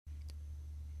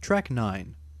Track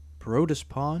 9, Parotis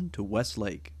Pond to West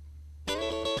Lake.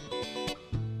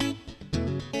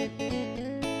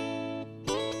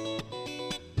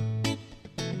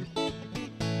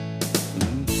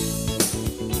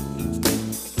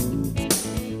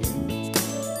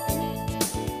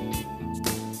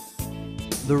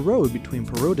 The road between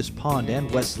Parotis Pond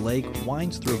and West Lake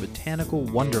winds through a botanical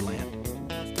wonderland.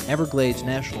 Everglades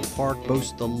National Park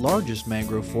boasts the largest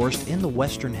mangrove forest in the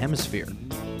Western Hemisphere.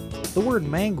 The word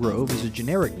mangrove is a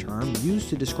generic term used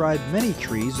to describe many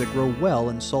trees that grow well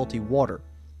in salty water.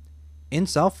 In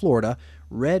South Florida,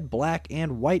 red, black,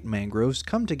 and white mangroves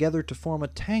come together to form a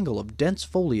tangle of dense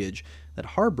foliage that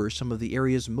harbors some of the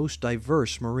area's most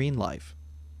diverse marine life.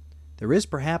 There is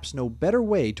perhaps no better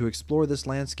way to explore this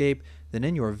landscape than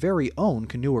in your very own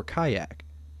canoe or kayak.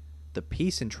 The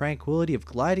peace and tranquility of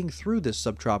gliding through this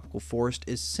subtropical forest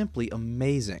is simply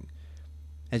amazing.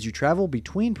 As you travel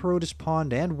between Parotis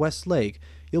Pond and West Lake,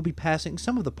 you'll be passing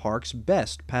some of the park's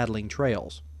best paddling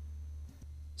trails.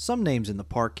 Some names in the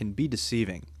park can be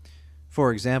deceiving. For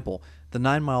example, the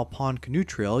 9-mile pond canoe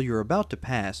trail you're about to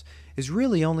pass is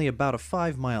really only about a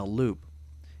 5-mile loop.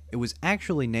 It was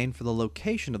actually named for the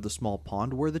location of the small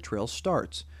pond where the trail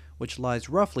starts, which lies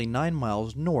roughly 9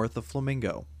 miles north of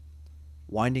Flamingo.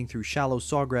 Winding through shallow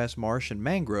sawgrass marsh and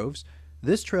mangroves,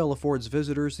 this trail affords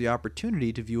visitors the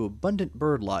opportunity to view abundant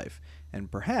bird life and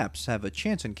perhaps have a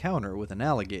chance encounter with an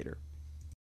alligator.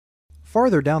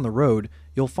 Farther down the road,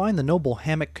 you'll find the Noble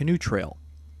Hammock Canoe Trail.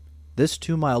 This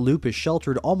 2-mile loop is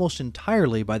sheltered almost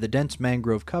entirely by the dense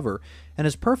mangrove cover and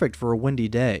is perfect for a windy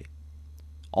day.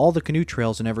 All the canoe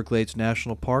trails in Everglades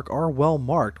National Park are well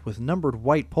marked with numbered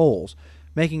white poles,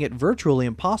 making it virtually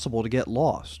impossible to get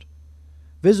lost.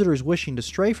 Visitors wishing to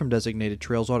stray from designated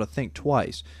trails ought to think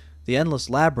twice. The endless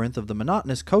labyrinth of the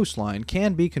monotonous coastline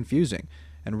can be confusing,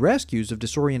 and rescues of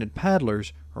disoriented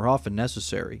paddlers are often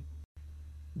necessary.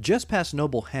 Just past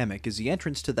Noble Hammock is the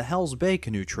entrance to the Hells Bay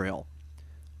Canoe Trail.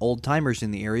 Old-timers in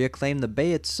the area claim the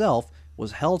bay itself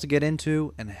was hell to get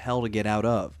into and hell to get out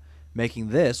of, making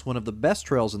this one of the best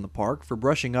trails in the park for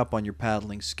brushing up on your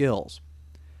paddling skills.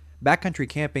 Backcountry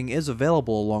camping is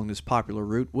available along this popular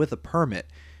route with a permit,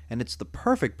 and it's the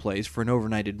perfect place for an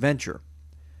overnight adventure.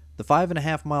 The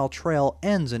 5.5-mile trail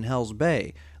ends in Hells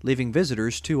Bay, leaving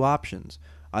visitors two options: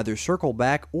 either circle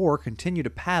back or continue to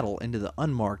paddle into the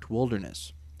unmarked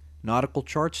wilderness. Nautical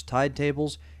charts, tide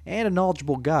tables, and a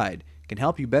knowledgeable guide can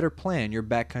help you better plan your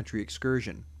backcountry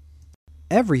excursion.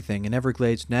 Everything in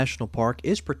Everglades National Park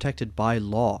is protected by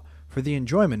law for the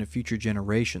enjoyment of future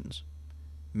generations.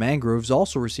 Mangroves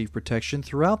also receive protection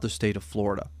throughout the state of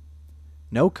Florida.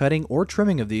 No cutting or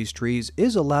trimming of these trees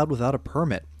is allowed without a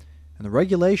permit, and the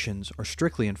regulations are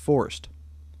strictly enforced.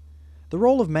 The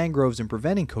role of mangroves in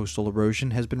preventing coastal erosion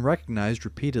has been recognized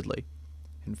repeatedly.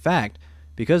 In fact,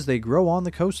 because they grow on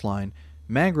the coastline,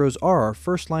 mangroves are our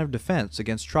first line of defense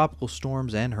against tropical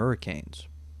storms and hurricanes.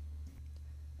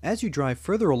 As you drive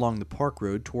further along the park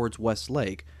road towards West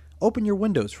Lake, open your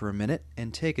windows for a minute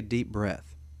and take a deep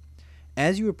breath.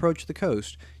 As you approach the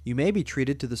coast, you may be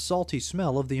treated to the salty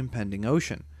smell of the impending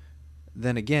ocean.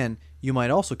 Then again, you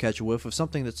might also catch a whiff of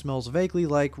something that smells vaguely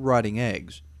like rotting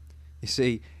eggs. You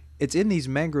see, it's in these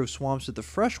mangrove swamps that the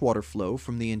freshwater flow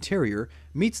from the interior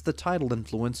meets the tidal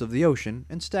influence of the ocean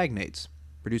and stagnates,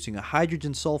 producing a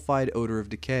hydrogen sulfide odor of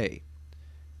decay.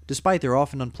 Despite their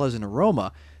often unpleasant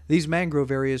aroma, these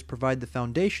mangrove areas provide the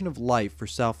foundation of life for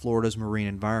South Florida's marine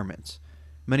environments.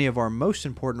 Many of our most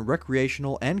important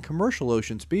recreational and commercial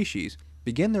ocean species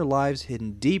begin their lives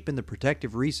hidden deep in the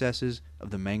protective recesses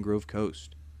of the mangrove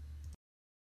coast.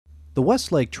 The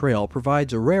West Lake Trail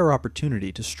provides a rare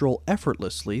opportunity to stroll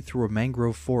effortlessly through a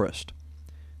mangrove forest.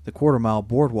 The quarter-mile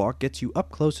boardwalk gets you up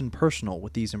close and personal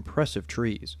with these impressive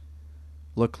trees.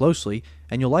 Look closely,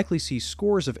 and you'll likely see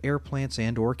scores of air plants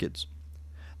and orchids.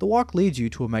 The walk leads you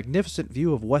to a magnificent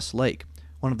view of West Lake,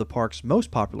 one of the park's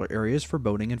most popular areas for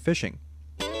boating and fishing.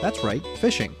 That's right,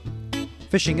 fishing.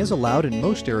 Fishing is allowed in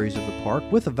most areas of the park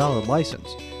with a valid license,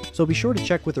 so be sure to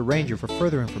check with the ranger for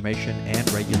further information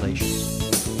and regulations.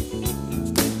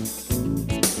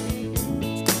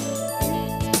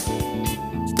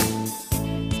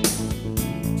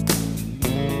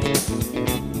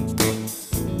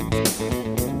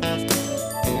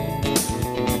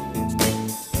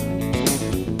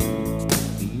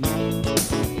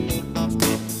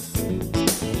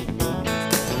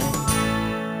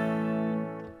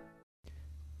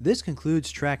 This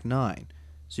concludes track 9,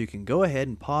 so you can go ahead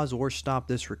and pause or stop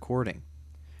this recording.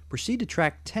 Proceed to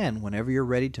track 10 whenever you're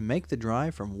ready to make the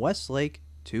drive from West Lake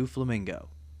to Flamingo.